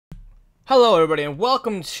Hello everybody and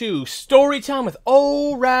welcome to Storytime with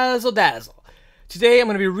oRaZzLeDaZzle. Today I'm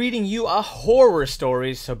going to be reading you a horror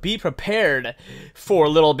story, so be prepared for a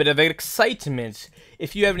little bit of excitement.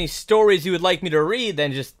 If you have any stories you would like me to read,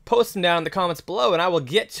 then just post them down in the comments below and I will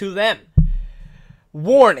get to them.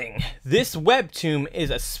 Warning, this webtoon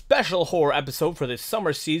is a special horror episode for this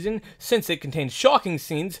summer season. Since it contains shocking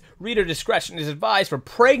scenes, reader discretion is advised for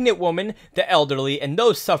pregnant women, the elderly, and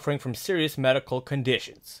those suffering from serious medical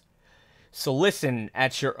conditions. So listen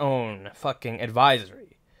at your own fucking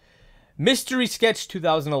advisory. Mystery Sketch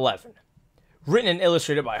 2011. Written and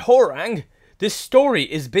illustrated by Horang, this story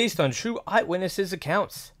is based on true eyewitnesses'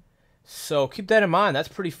 accounts. So keep that in mind, that's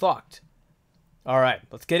pretty fucked. Alright,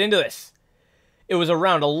 let's get into this. It was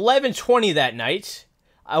around 11:20 that night.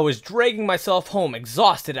 I was dragging myself home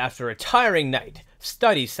exhausted after a tiring night,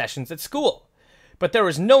 study sessions at school. But there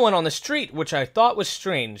was no one on the street, which I thought was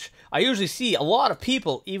strange. I usually see a lot of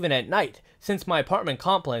people even at night, since my apartment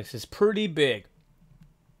complex is pretty big.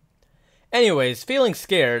 Anyways, feeling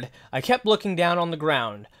scared, I kept looking down on the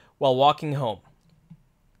ground while walking home.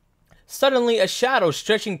 Suddenly, a shadow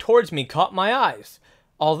stretching towards me caught my eyes,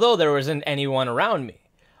 although there wasn't anyone around me.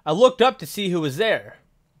 I looked up to see who was there,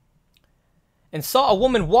 and saw a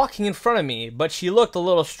woman walking in front of me, but she looked a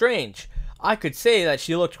little strange. I could say that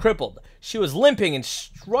she looked crippled. She was limping and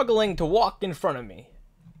struggling to walk in front of me.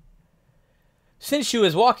 Since she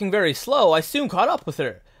was walking very slow, I soon caught up with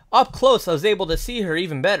her. Up close, I was able to see her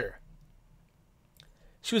even better.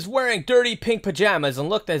 She was wearing dirty pink pajamas and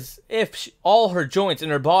looked as if all her joints in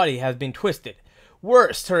her body had been twisted.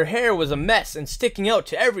 Worse, her hair was a mess and sticking out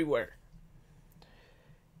to everywhere.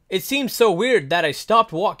 It seemed so weird that I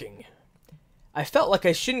stopped walking. I felt like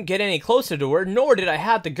I shouldn't get any closer to her, nor did I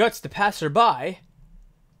have the guts to pass her by.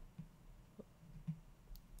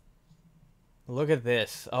 Look at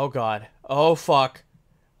this. Oh god. Oh fuck.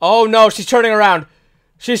 Oh no, she's turning around.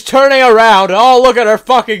 She's turning around. Oh, look at her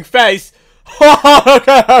fucking face. Oh, look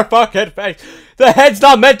at her fucking face. The head's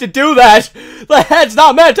not meant to do that. The head's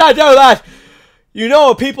not meant to do that. You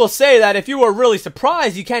know, people say that if you were really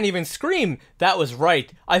surprised, you can't even scream. That was right.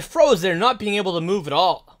 I froze there, not being able to move at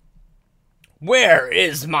all. Where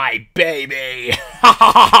is my baby?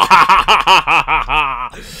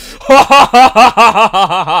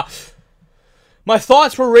 My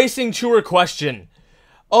thoughts were racing to her question.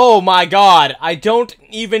 Oh my god, I don't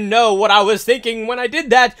even know what I was thinking when I did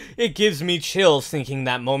that. It gives me chills thinking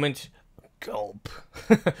that moment. Gulp.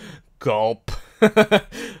 Gulp.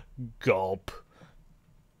 Gulp.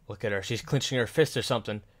 Look at her, she's clenching her fist or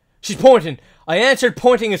something. She's pointing. I answered,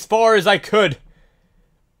 pointing as far as I could.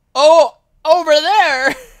 Oh, over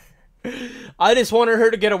there! I just wanted her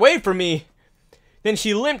to get away from me. Then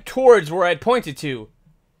she limped towards where I'd pointed to.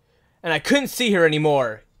 And I couldn't see her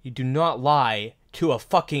anymore. You do not lie to a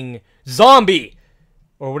fucking zombie!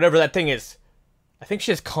 Or whatever that thing is. I think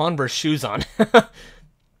she has Converse shoes on.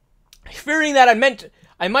 Fearing that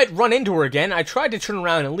I might run into her again, I tried to turn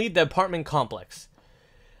around and leave the apartment complex.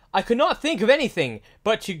 I could not think of anything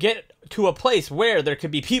but to get to a place where there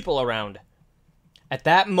could be people around. At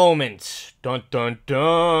that moment, dun dun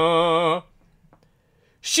dun,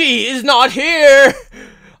 she is not here!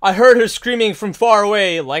 I heard her screaming from far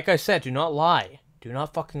away. Like I said, do not lie. Do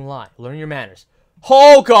not fucking lie. Learn your manners.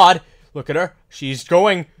 Oh god! Look at her. She's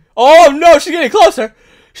going. Oh no, she's getting closer!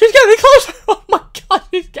 She's getting closer! Oh my god,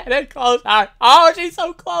 she's getting closer! Oh, she's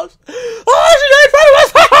so close! Oh, she's in front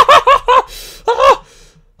of us! Oh,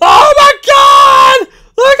 oh my god!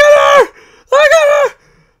 Look at her! Look at her!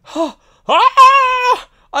 Oh, ah!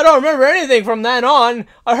 I don't remember anything from then on.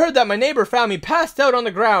 I heard that my neighbor found me passed out on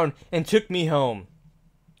the ground and took me home.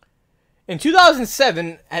 In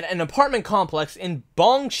 2007, at an apartment complex in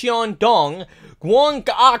Bongcheon-Dong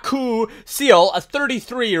Ghost, Seoul, a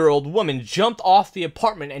 33-year-old woman jumped off the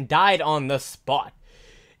apartment and died on the spot.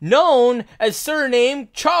 Known as surname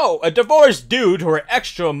Cho, a divorced due to her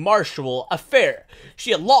extramarital affair.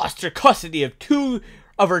 She had lost her custody of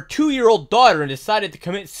her 2-year-old daughter and decided to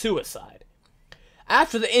commit suicide.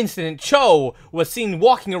 After the incident, Cho was seen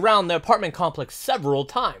walking around the apartment complex several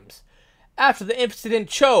times. After the incident,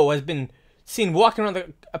 Cho has been seen walking around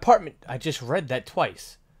the apartment. I just read that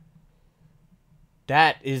twice.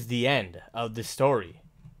 That is the end of the story.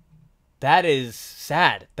 That is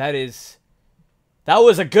sad. That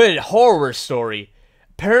was a good horror story.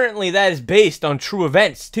 Apparently that is based on true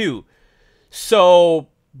events too. So,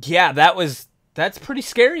 yeah, that's pretty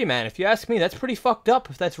scary, man. If you ask me, that's pretty fucked up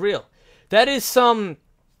if that's real. That is some,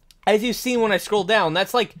 as you've seen when I scroll down,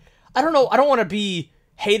 that's like, I don't know, I don't want to be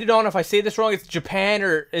hated on if I say this wrong. It's Japan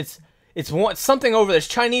or it's something over there. It's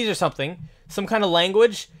Chinese or something. Some kind of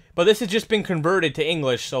language. But this has just been converted to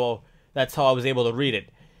English, so That's how I was able to read it.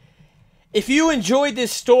 If you enjoyed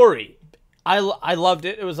this story, I loved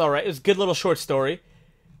it. It was alright. It was a good little short story.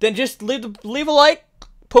 Then just leave a like.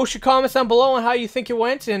 Post your comments down below on how you think it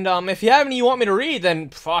went. And if you have any you want me to read, then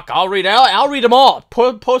fuck, I'll read it. I'll read them all.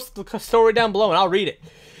 Post the story down below and I'll read it.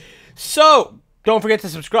 So, don't forget to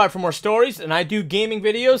subscribe for more stories. And I do gaming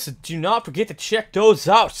videos, so do not forget to check those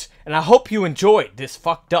out. And I hope you enjoyed this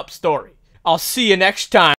fucked up story. I'll see you next time.